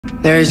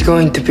There is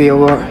going to be a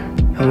war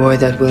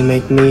that will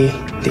make me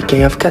the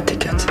king of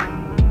Kattegat,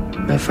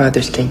 my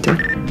father's kingdom.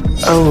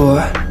 A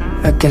war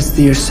against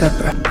the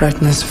usurper,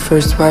 Ragnar's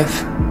first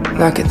wife,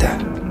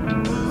 Lagertha,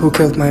 who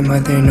killed my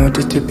mother in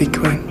order to be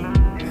queen.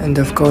 And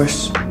of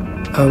course,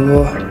 a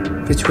war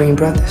between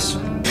brothers.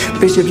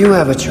 Bishop, you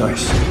have a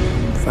choice.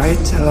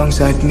 Fight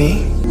alongside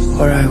me,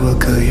 or I will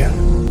kill you.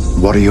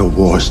 What are your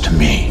wars to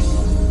me?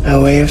 A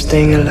way of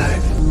staying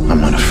alive. I'm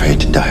not afraid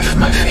to die for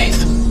my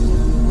faith.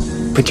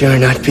 But you're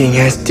not being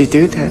asked to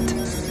do that.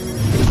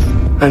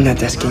 I'm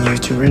not asking you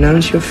to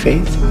renounce your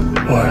faith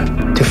or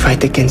to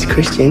fight against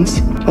Christians.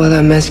 All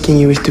I'm asking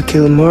you is to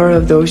kill more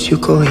of those you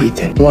call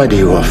heathen. Why do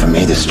you offer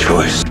me this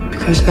choice?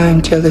 Because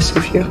I'm jealous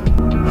of you.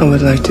 I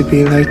would like to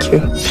be like you,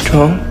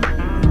 strong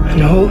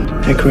and old,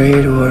 a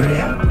great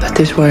warrior. That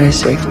is why I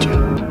saved you.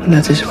 And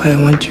that is why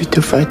I want you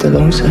to fight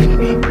alongside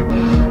me.